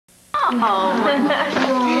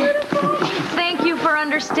Thank you for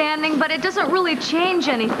understanding, but it doesn't really change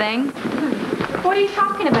anything. What are you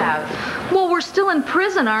talking about? Well, we're still in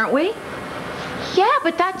prison, aren't we? Yeah,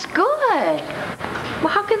 but that's good. Well,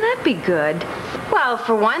 how can that be good? Well,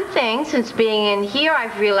 for one thing, since being in here,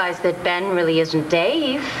 I've realized that Ben really isn't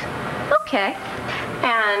Dave. Okay.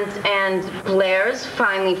 And Blair's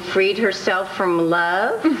finally freed herself from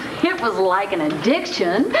love. It was like an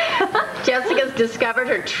addiction. Jessica's discovered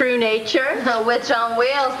her true nature. A witch on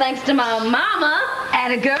wheels, thanks to my mama.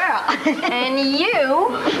 And a girl. And you.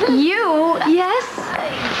 Yes?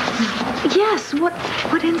 Yes,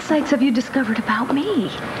 what insights have you discovered about me?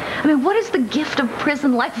 I mean, what is the gift of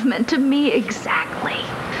prison life meant to me exactly?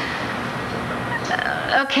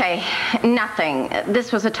 Okay, nothing.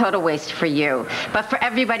 This was a total waste for you. But for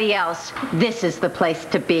everybody else, this is the place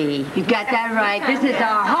to be. You got that right. This is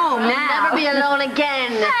our home now. We'll never be alone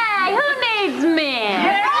again. Hey, who needs men?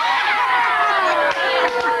 Yeah,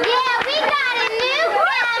 we got a new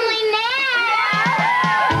family now.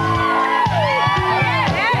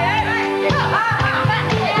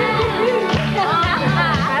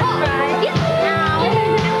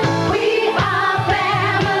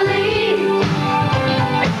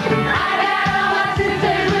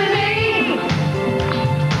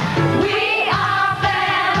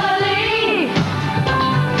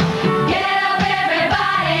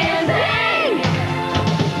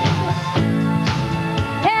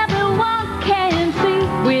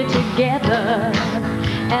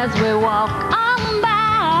 As we walk on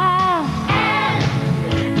by,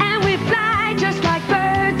 and we fly just like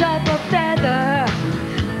birds of a feather.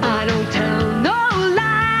 I don't tell no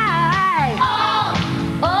lie.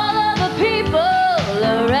 All of the people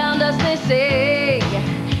around us, they say,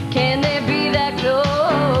 can they be that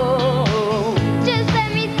close? Just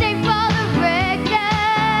let me say for the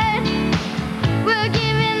record, we're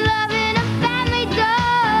giving love in a family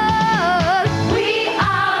dose. We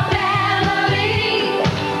are family.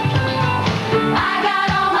 I got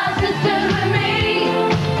all my sisters with me.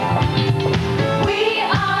 We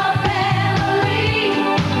are family.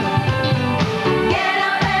 Get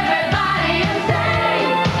up, everybody, and sing.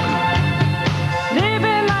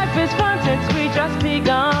 Living life is fun since we just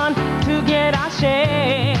begun to get our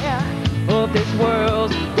share of this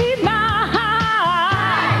world's demand.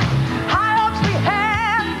 High hopes we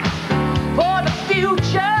have for the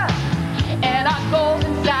future and our goals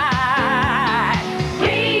inside.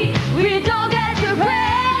 We don't get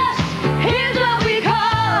depressed. Here's what we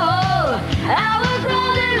call our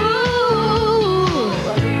golden rule.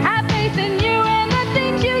 Have faith in you and the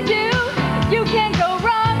things you do. You can't go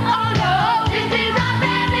wrong. Oh no, this is our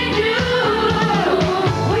family jewel.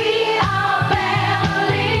 We are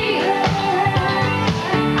family.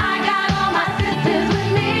 I got all my sisters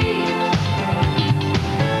with me.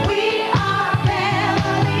 We are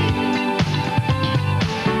family.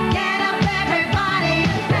 Get up, everybody,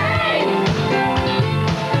 and sing.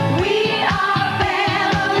 We are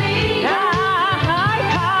family. I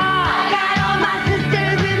got all my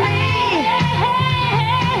sisters with me.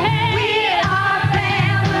 We are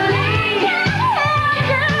family.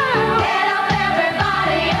 Get up,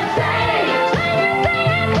 everybody, and sing.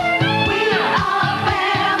 We are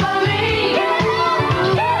family.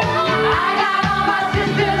 I got all my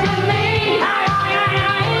sisters with me.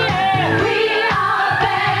 We are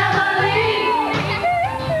family.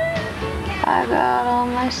 I got all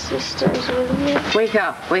my sisters with me. Wake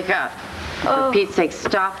up, wake up. For Pete's sake,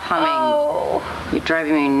 stop humming. Oh, You're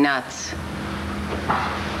driving me nuts.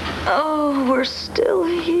 oh, we're still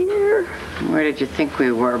here. Where did you think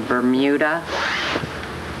we were, Bermuda?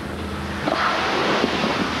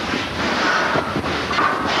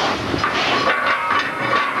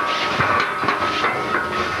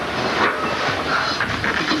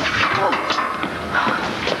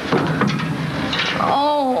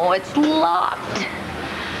 Oh, it's locked.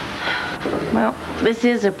 Well, this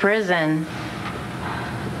is a prison.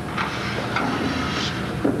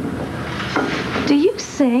 Do you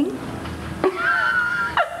sing?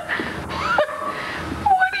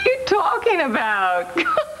 What are you talking about?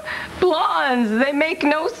 Blondes, they make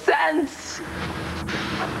no sense.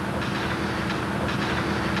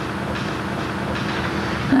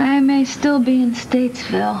 I may still be in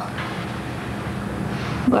Statesville.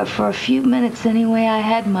 But for a few minutes anyway, I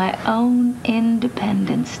had my own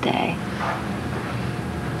Independence Day.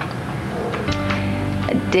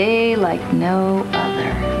 A day like no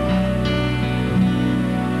other.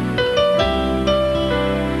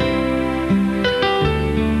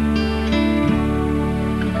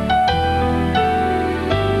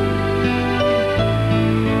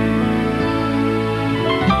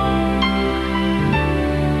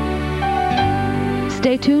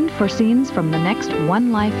 Stay tuned for scenes from the next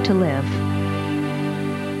One Life to Live.